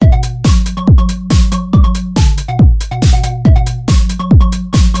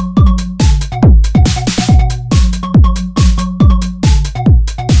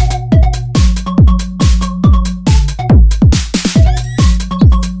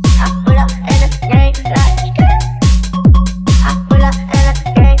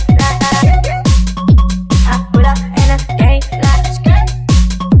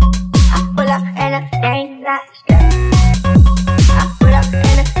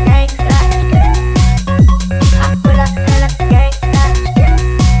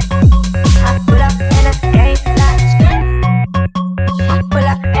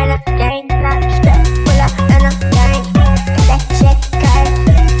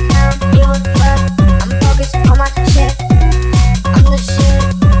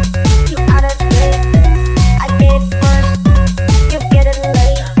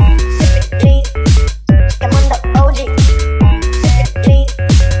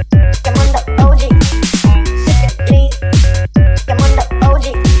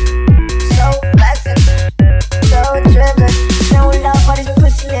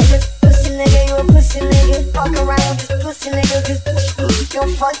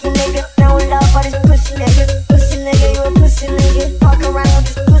gon' fuck you, nigga. Now we love all these pussy niggas. Pussy nigga, you a pussy nigga. Walk around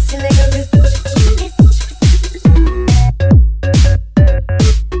with this pussy nigga. This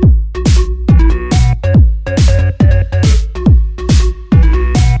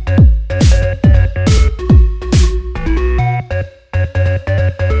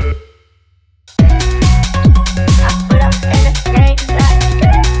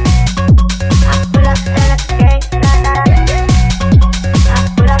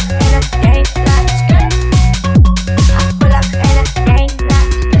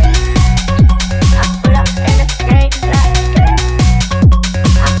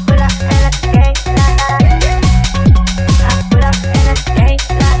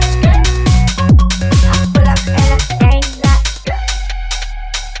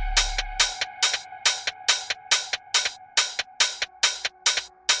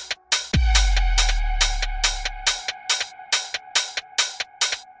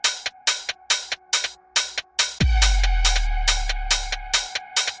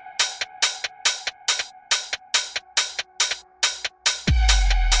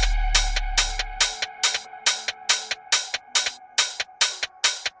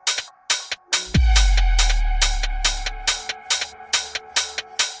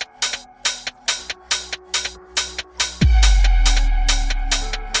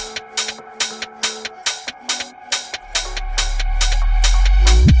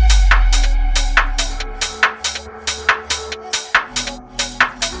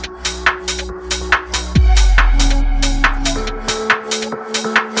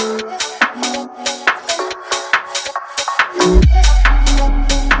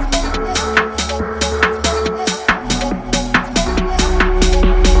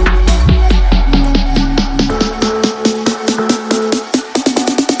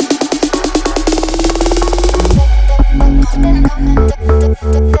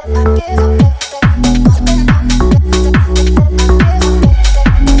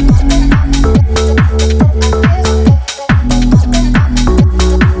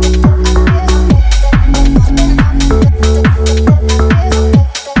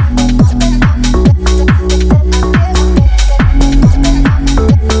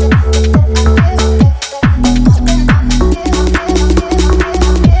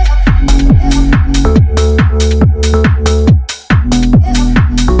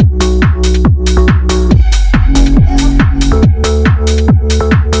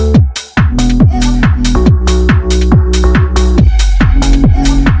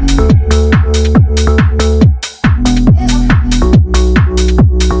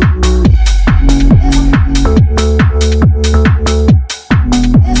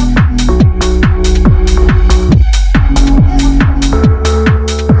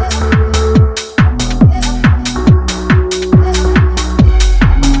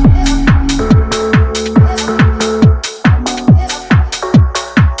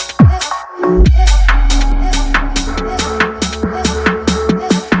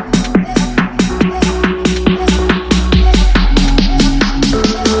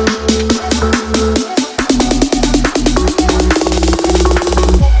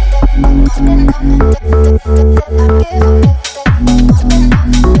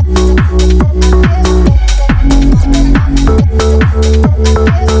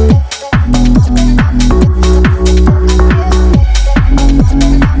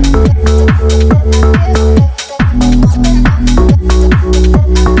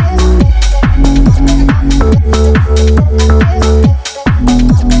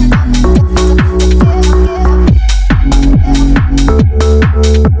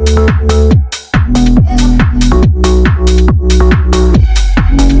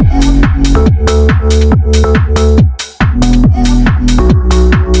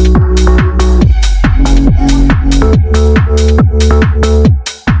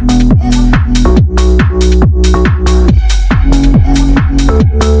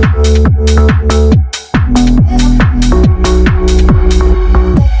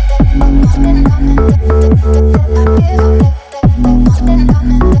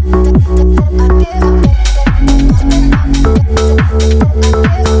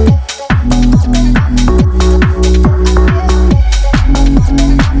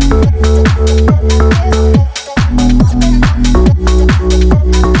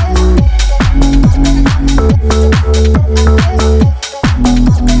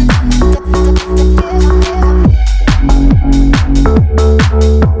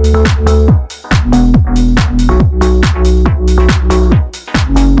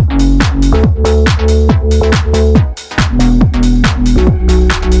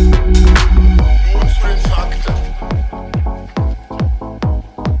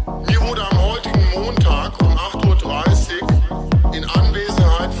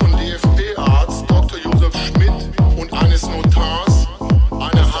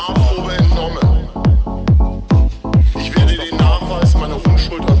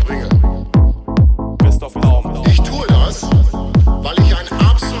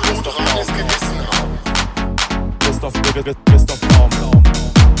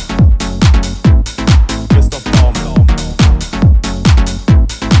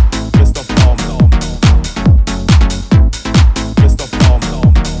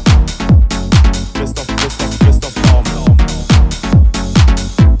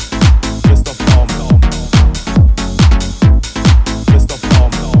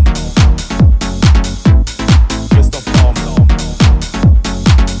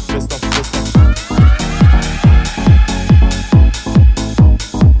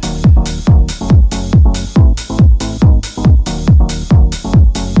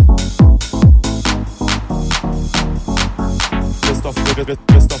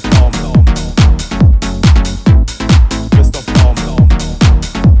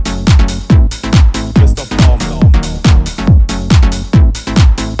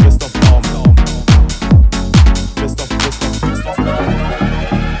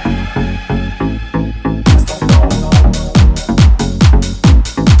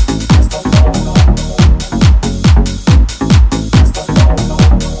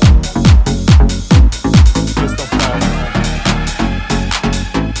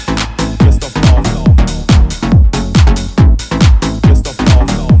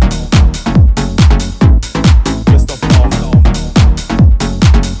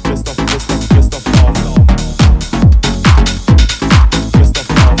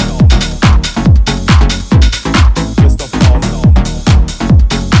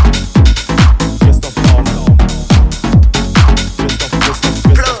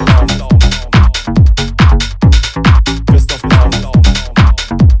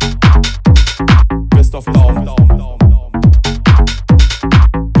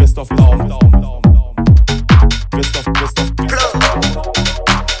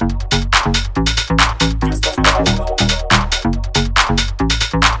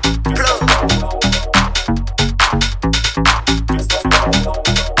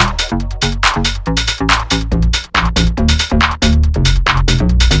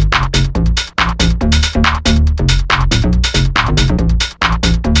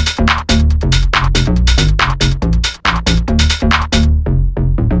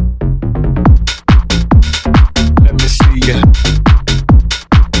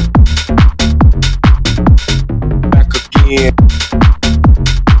Yeah.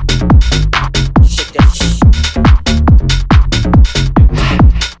 Shake that shit.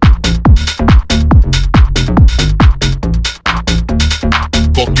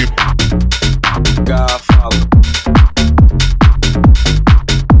 Fuck it. Godfather.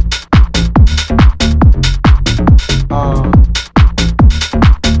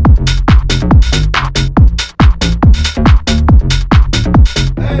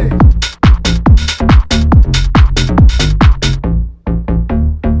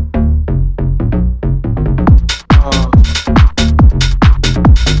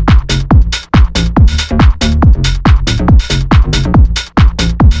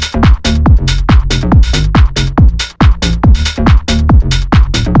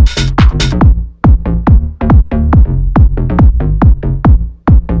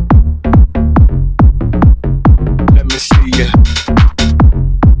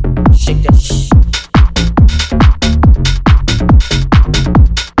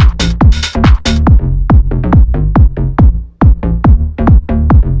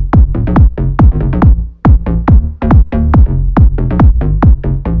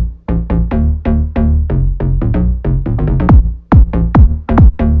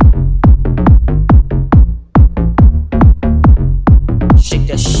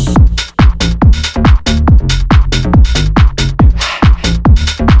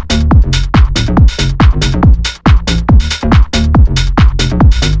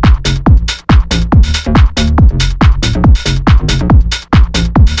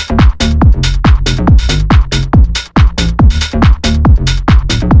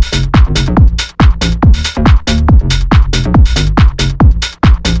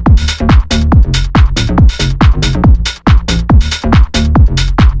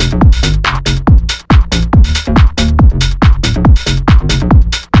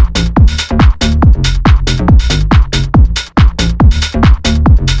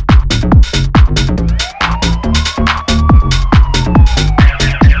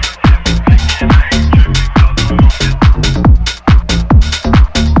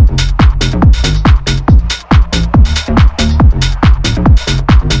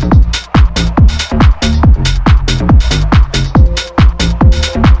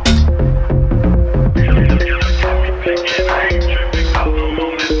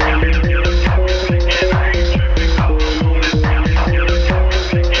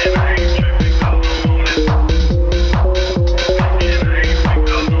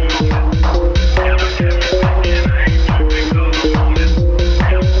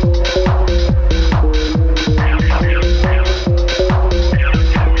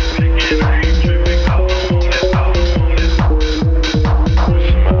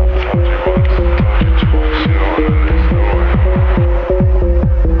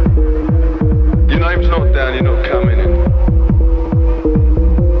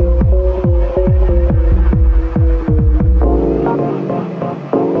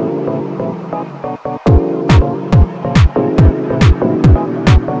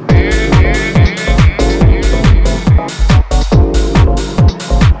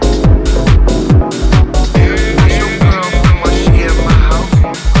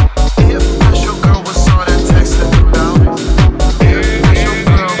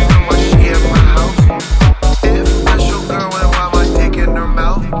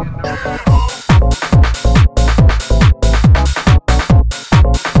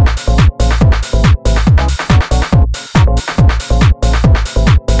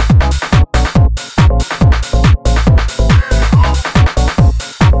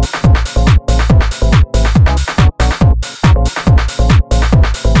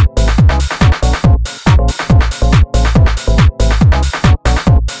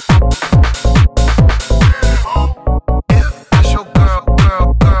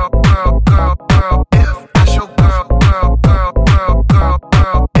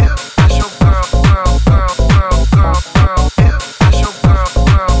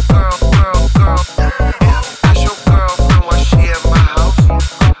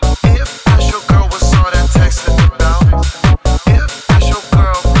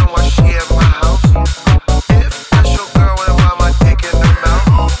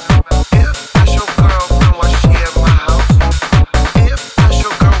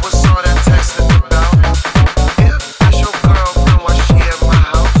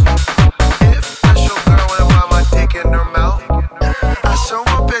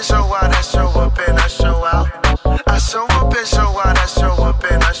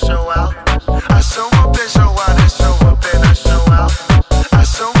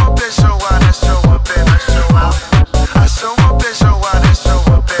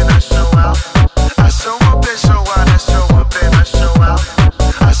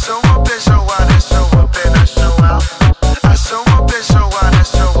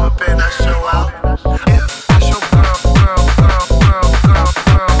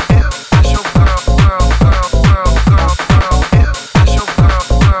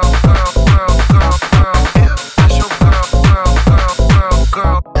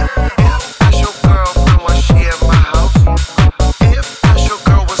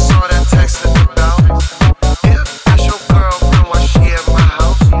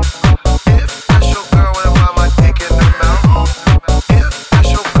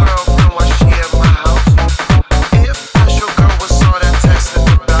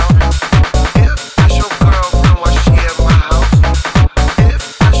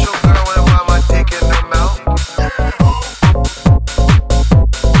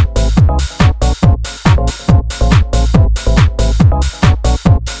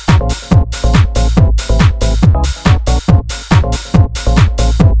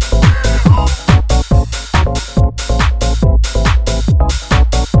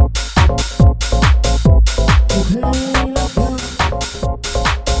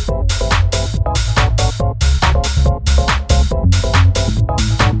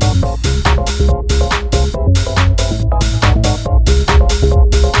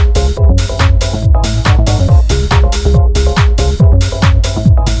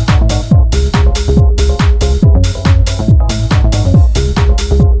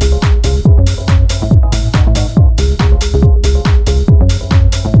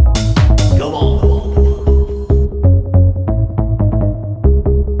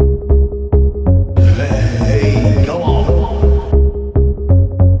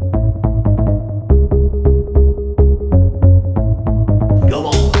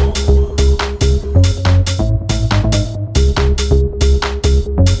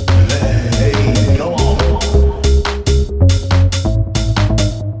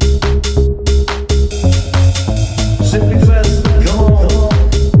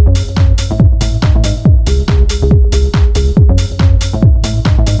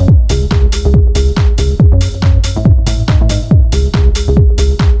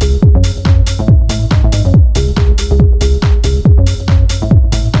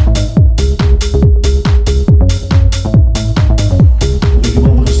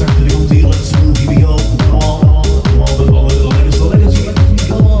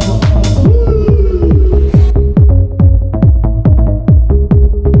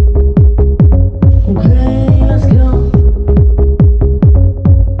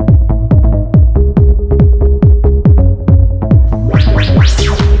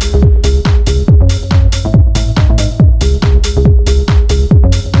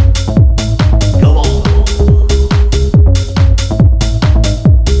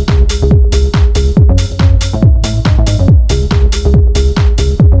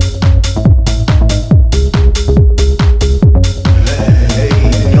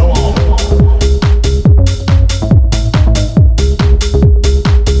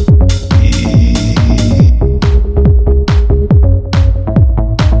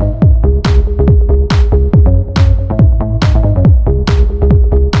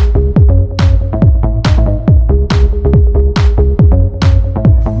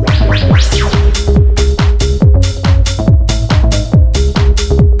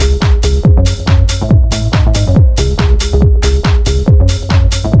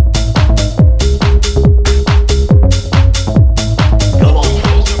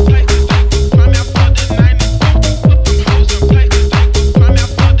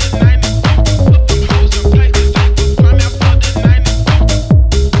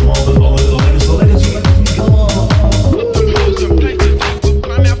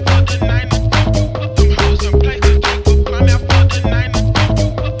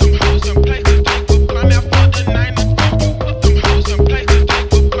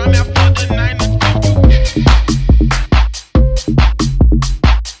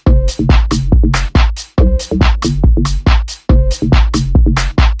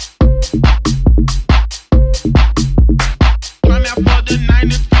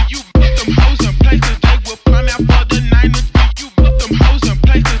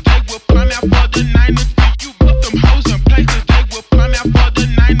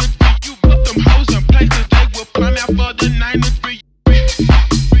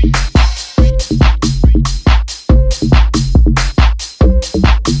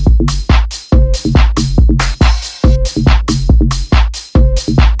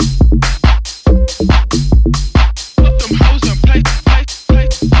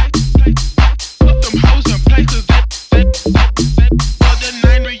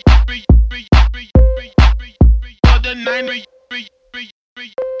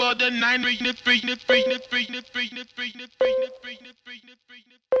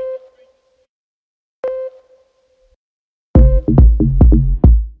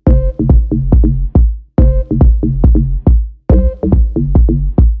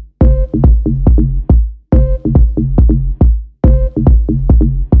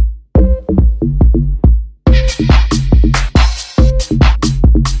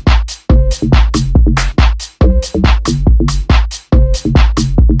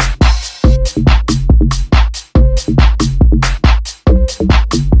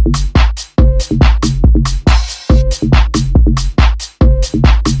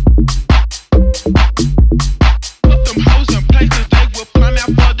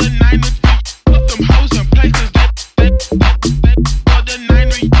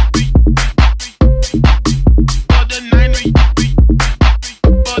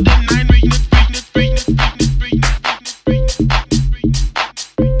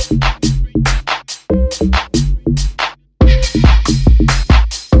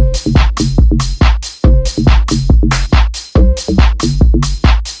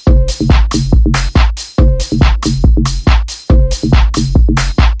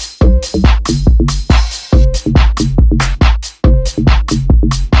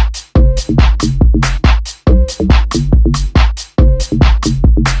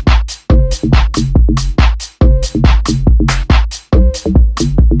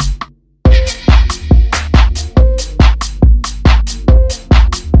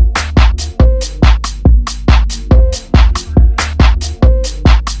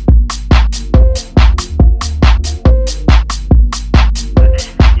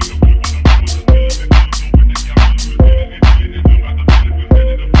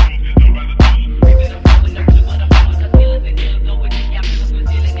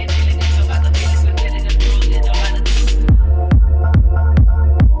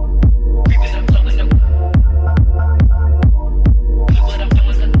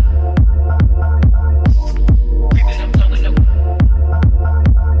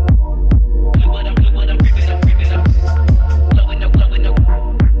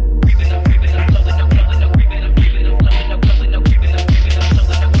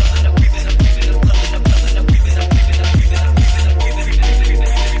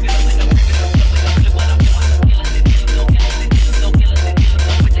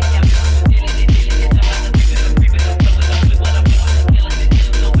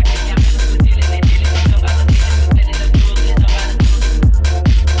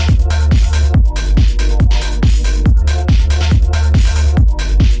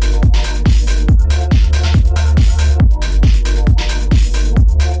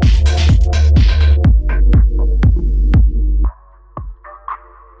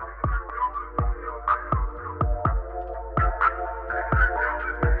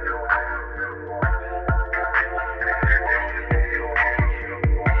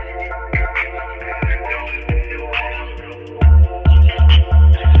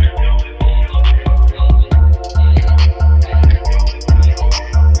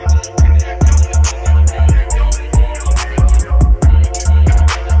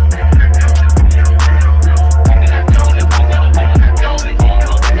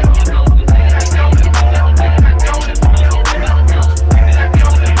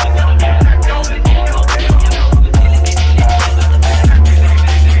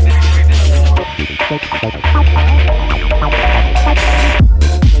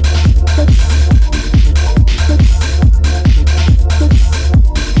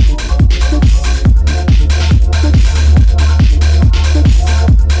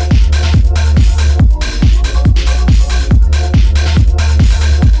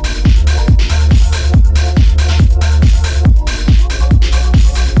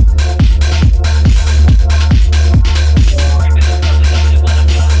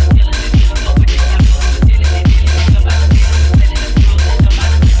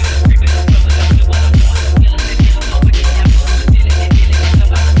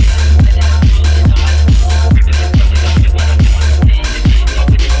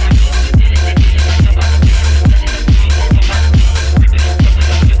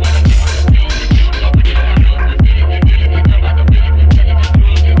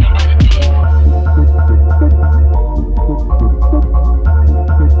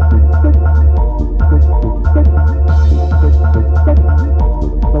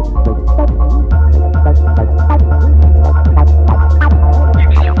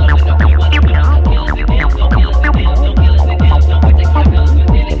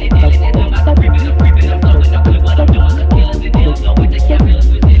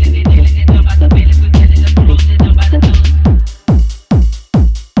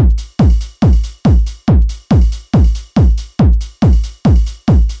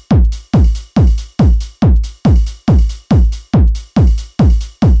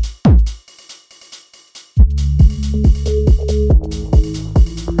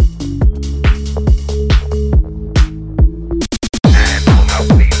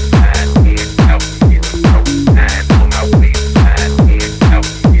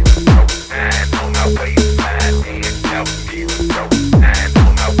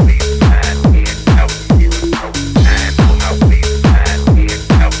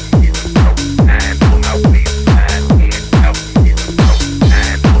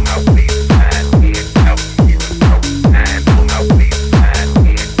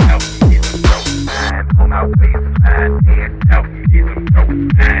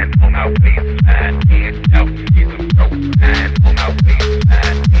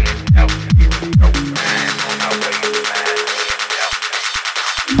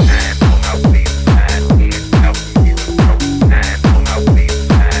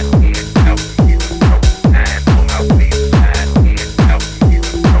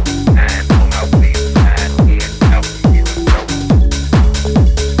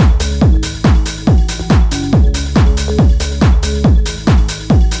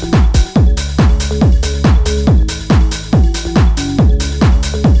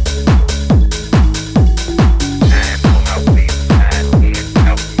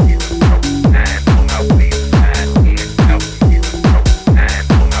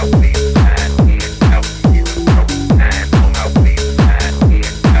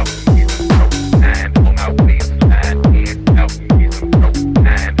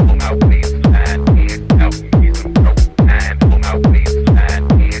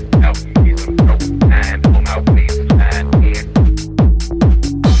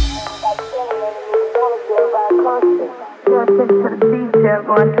 attention to the detail,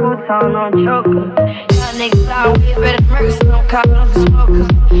 going two-tone on choker. Y'all niggas always better murder, so I'm calling them smokers.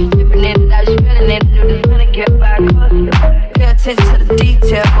 Dripping in it, I just feeling it, do this money, get back closer. Pay attention to the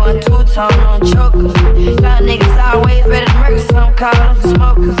detail, going two-tone on chokers. Y'all niggas always better murder, so I'm calling them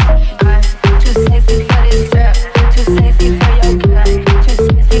smokers. Too sexy for this trap, too sexy for your girl, too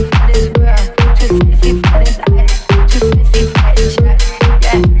sexy for this world, too sexy for this ice, too sexy for this chat.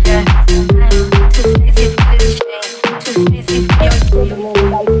 Yeah. Too sexy for this shit, too sexy for your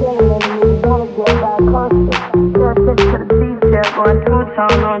going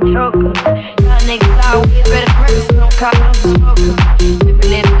two-tone on choker. Y'all niggas always better murder, so I'm calling them smokers.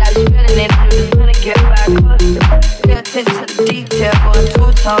 Dripping in it, I just feeling it, do this money, get back closer. Pay attention to the detail, going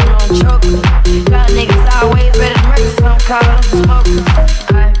two-tone on choker. Y'all niggas always better murder, so I'm calling them smokers.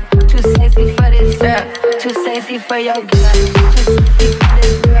 Too sexy for this trap, too sexy for your girl, too sexy for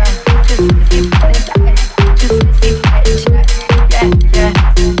this girl, too sexy for this ice, too sexy for this chat. Yeah.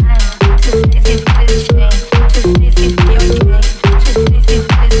 Too sexy for this shit, too sexy for your game. Too sexy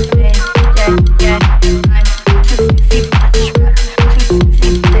for this thing, yeah. Too sexy for the trap, too sexy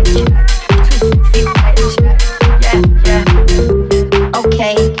for the chat, too sexy for the chat, yeah.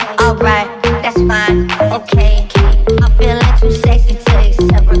 Okay, alright, that's fine, okay. I'm feeling too sexy to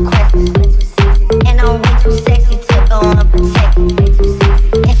accept requests, and I'm way too sexy to go unprotected.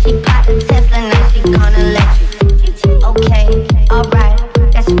 And she popped the Tesla, now she gonna let you. Okay, alright,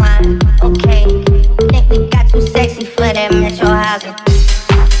 that's fine, okay. Think we got too sexy for that metro housing.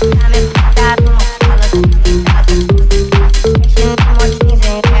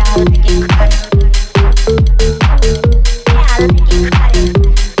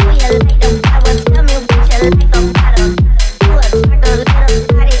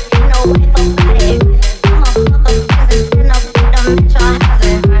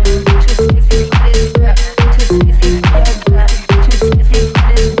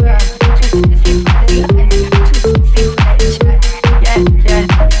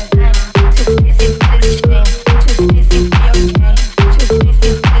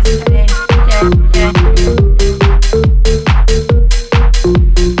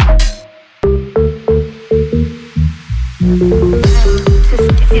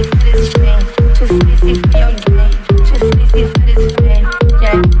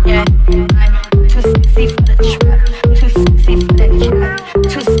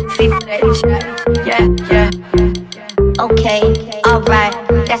 Okay, alright,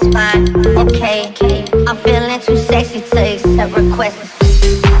 that's fine, okay. I'm feeling too sexy to accept requests,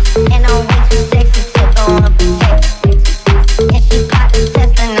 and I'm way too sexy to go unprotected. And she popped the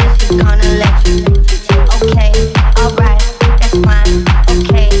Tesla, now she gonna let you. Okay, alright, that's fine,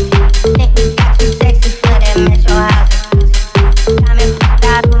 okay. Think we got too sexy for that metro housing. I'm in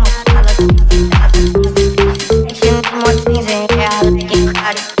 $5 $60,000. Action more things in here, I like it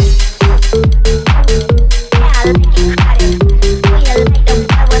crowded.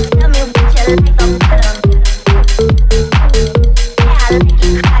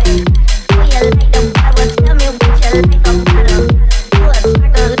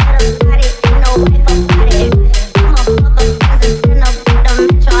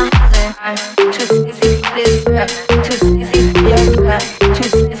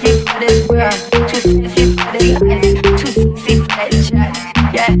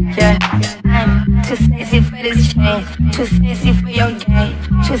 Too sexy for your game,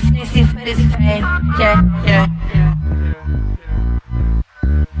 too sexy for this fame, yeah.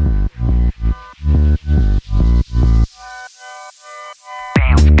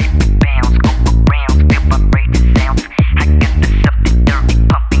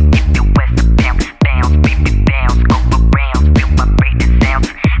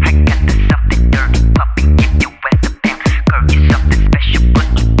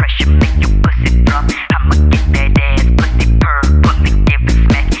 I'ma get that ass pussy purr.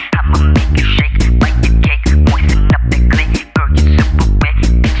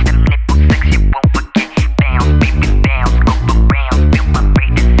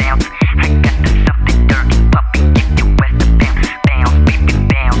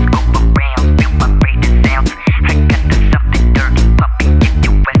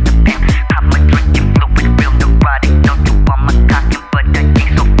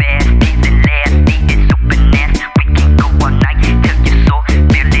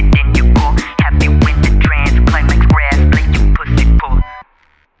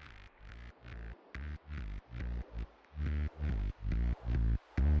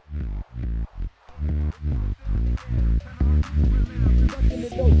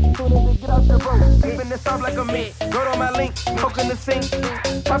 Keeping this off like a mint. Go to my link, poking the sink.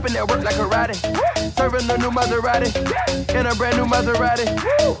 Popping that work like a Roddy. Serving a new Maserati. In a brand new Maserati.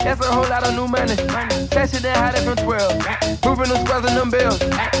 That's a whole lot of new money. Cash it and hide it from 12. Moving them squares and them bills.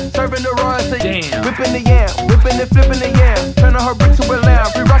 Serving the raw estate. Whipping the yam. Whipping and flipping the yam. Turning her brick to a lamb.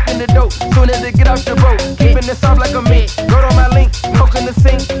 Free rocking the dope. Soon as they get off the boat. Keeping this off like a mint. Go to my link, poking the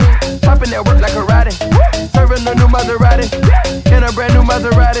sink. Popping that work like a Roddy. Serving a new Maserati. In a brand new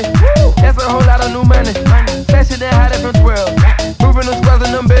Maserati. That's a whole lot of new money. Cash it and hide it from 12. Moving them squares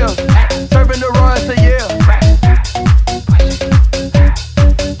and them bills. Serving the raw estate, yeah.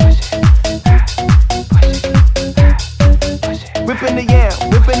 Whipping the yam,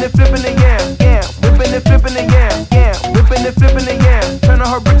 whipping and flipping the yam, yam, whipping and flipping the yam, yam, whipping and flipping the yam, turning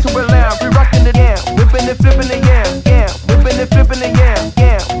her brick to a lamb, re-rocking the yam, whipping and flipping the yam, yam, whipping and flipping the yam,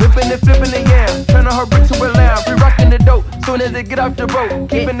 yam, whipping and flipping the yam, turning her brick to a lamb, re-rocking the dope, soon as they get off the boat,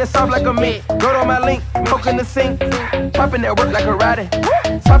 keeping it soft like a mint, go to my link, poking the sink, popping that work like a Roddy,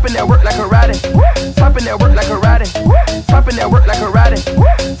 popping that work like a Roddy, popping that work like a Roddy, popping that work like a Roddy,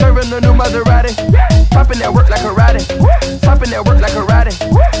 serving a new Maserati, popping that work like a Roddy, popping that work like a Roddy,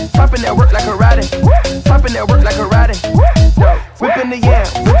 popping that work like a Roddy, popping that work like a Roddy. Whipping the yam,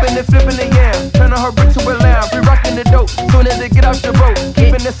 whipping and flipping the yam, turning her brick to a lamb, re-rocking the dope, soon as they get off the boat,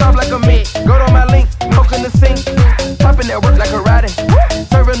 keeping it soft like a mint, go to my link, poking the sink, popping that work like a Roddy,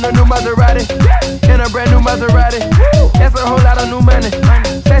 serving a new Maserati, in a brand new Maserati, that's a whole lot of new money,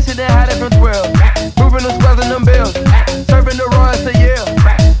 cash it and hide it from 12, moving them squares and them bills, serving the raw estate, yeah.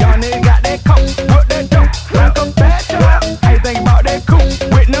 Y'all niggas got that coke, what that dope, like a bad child, how you think about that coupe,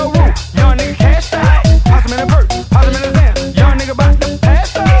 with no roof, young nigga cashed out, toss him in the purse, toss him in the sand, young nigga bout to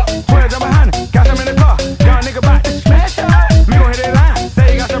pass out, 12 jump behind him, got him in the car, young nigga bout to smash out, me gon' hit that line,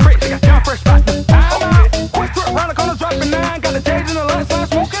 say you got some bricks, they got young fresh spot to pound out, quick trip round the corner dropping 9, got the J's in the lights, I'm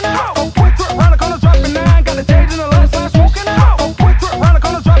smoking out, quick trip round the corner dropping 9, got the J's in the lights, I'm smoking out, quick trip round the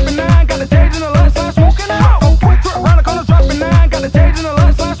corner dropping 9, got the J's in the lights, I'm smoking out, quick trip round the corner dropping 9, got the J's in the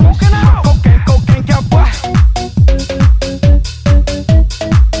lights, I'm smoking out, cocaine cowboy.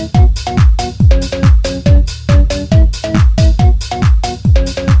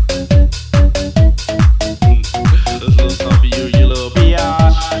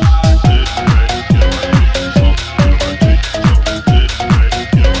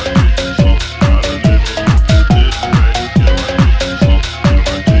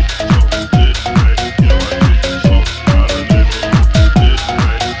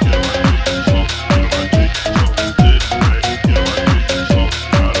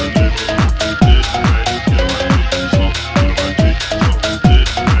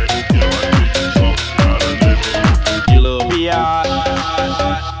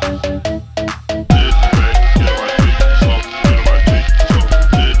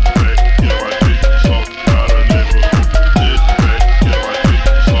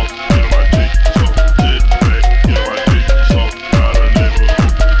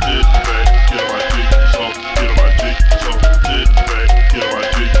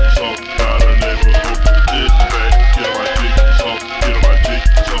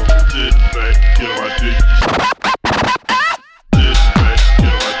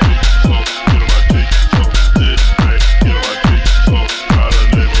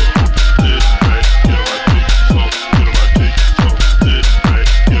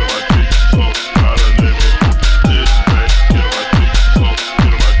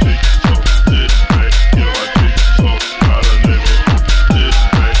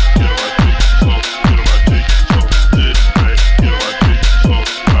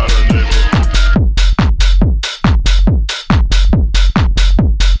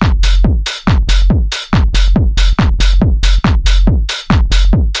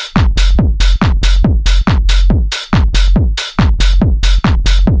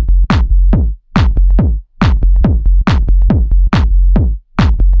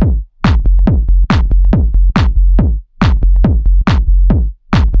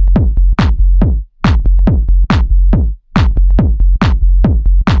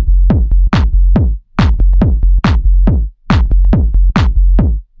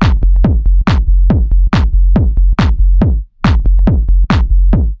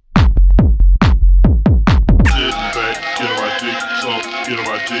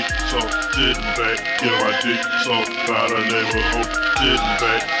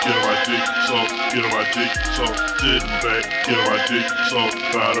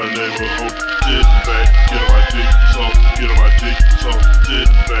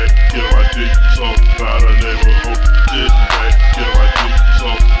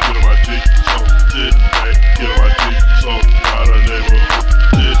 Get on my dick,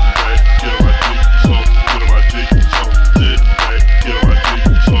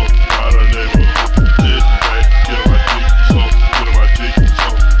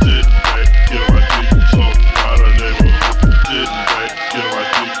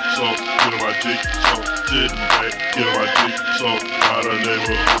 out of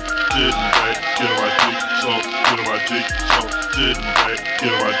neighborhood. Sitting back, get my dick sucked, get my dick sucked. Sitting back,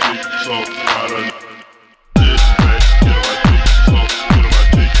 get my dick sucked, out of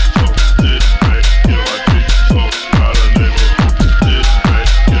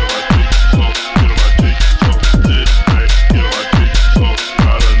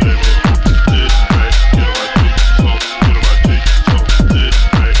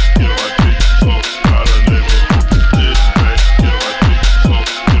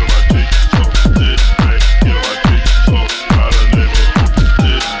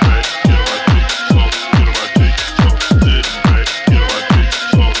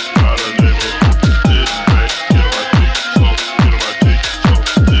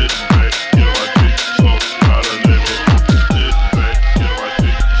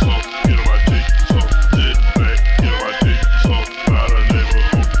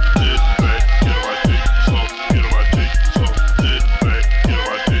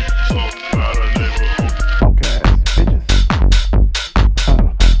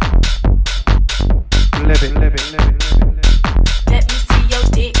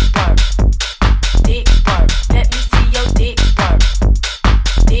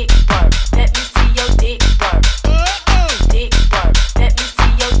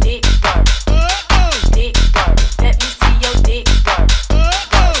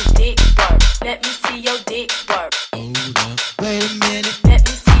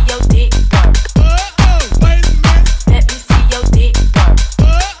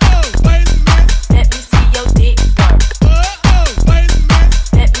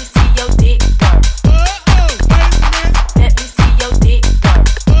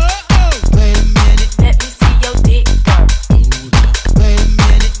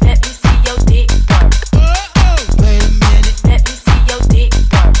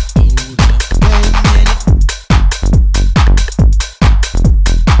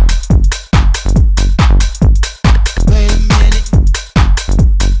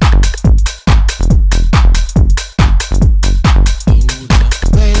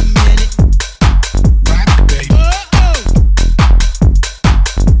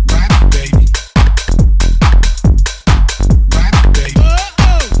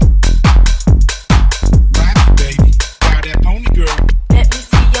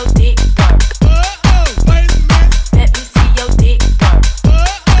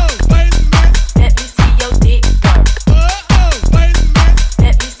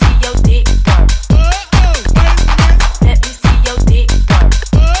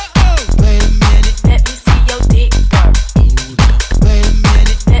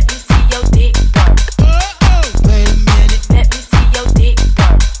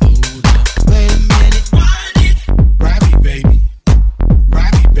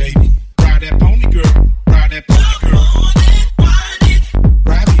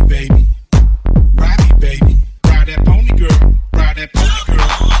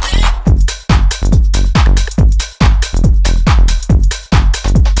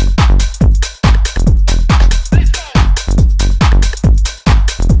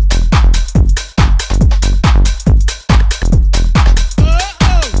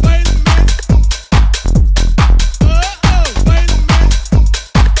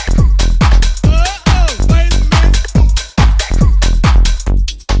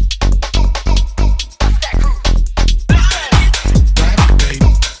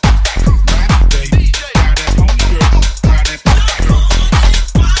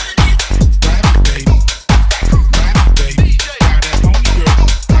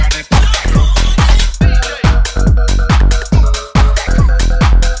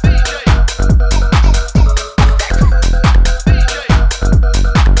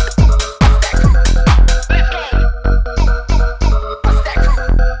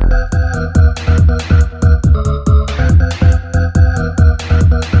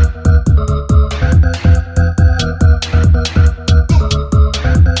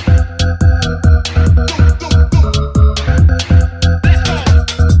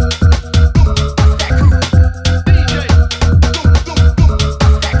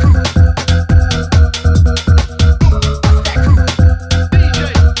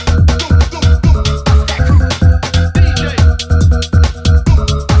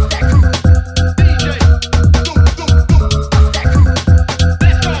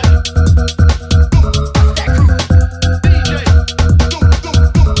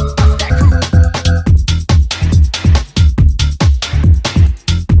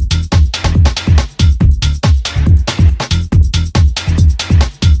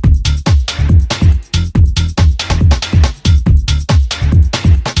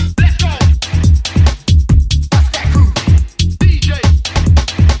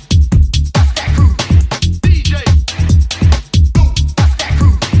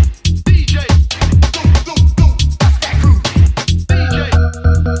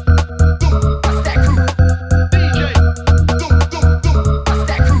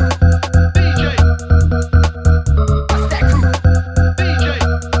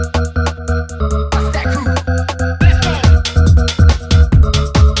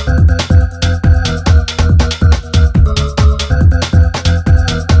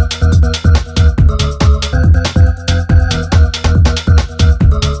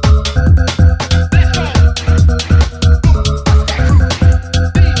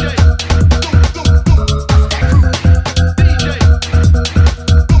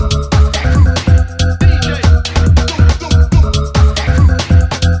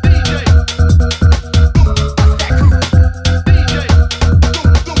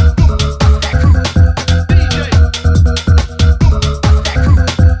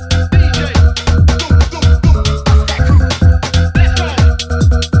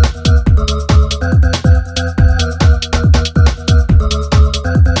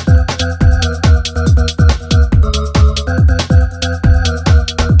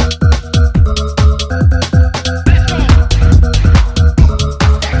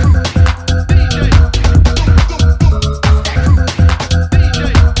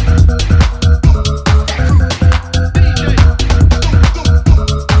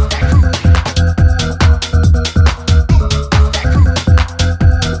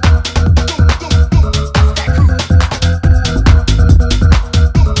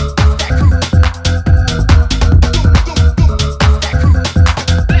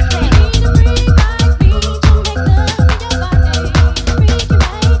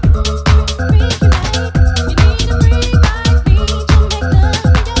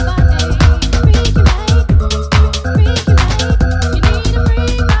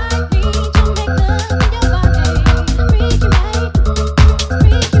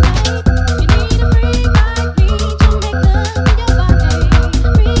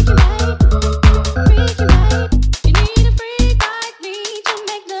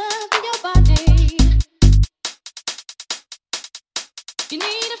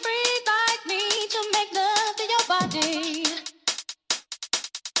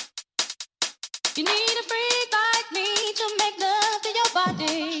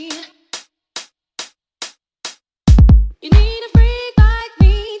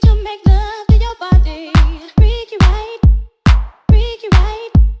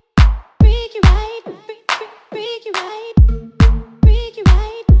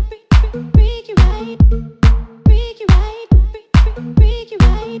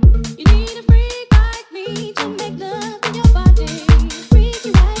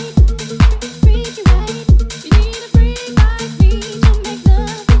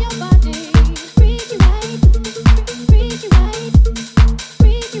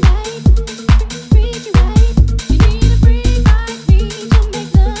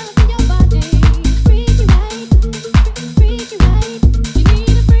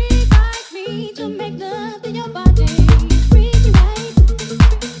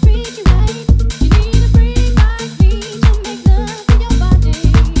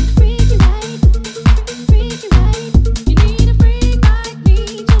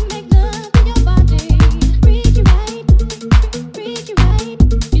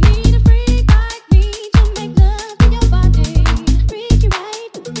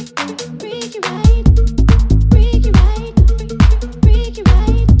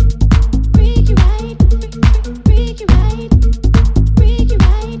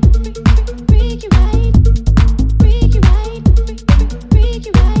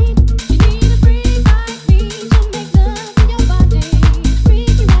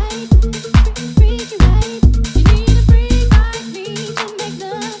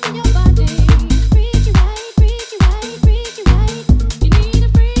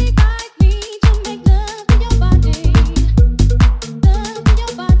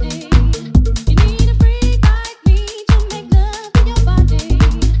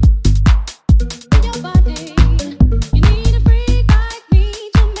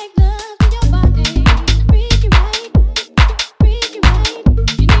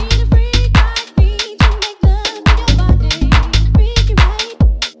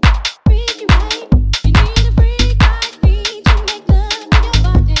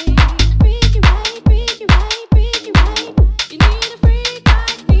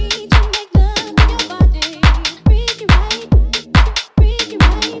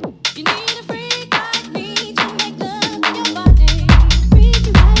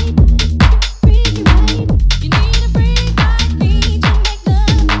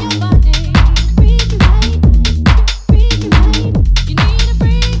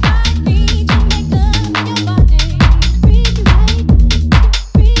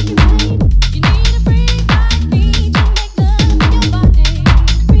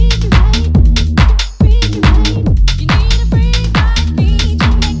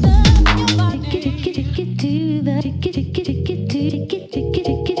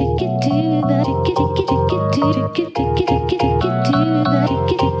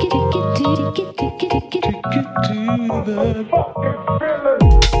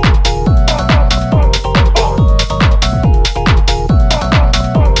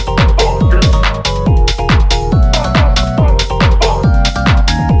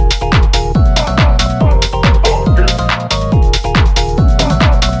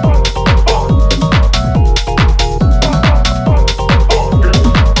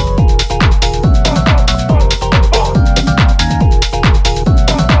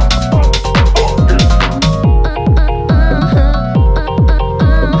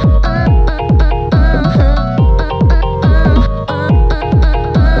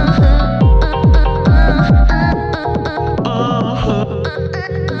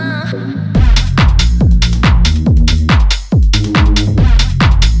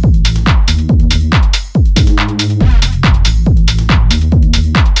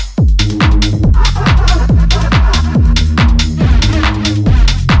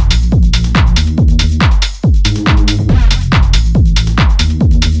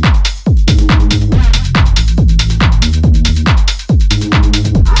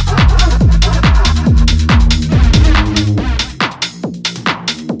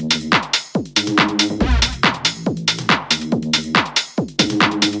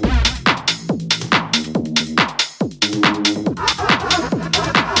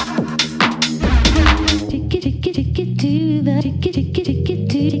Ticket, ticket, ticket to the ticket, ticket, ticket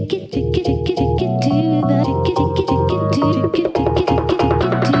to ticket, ticket.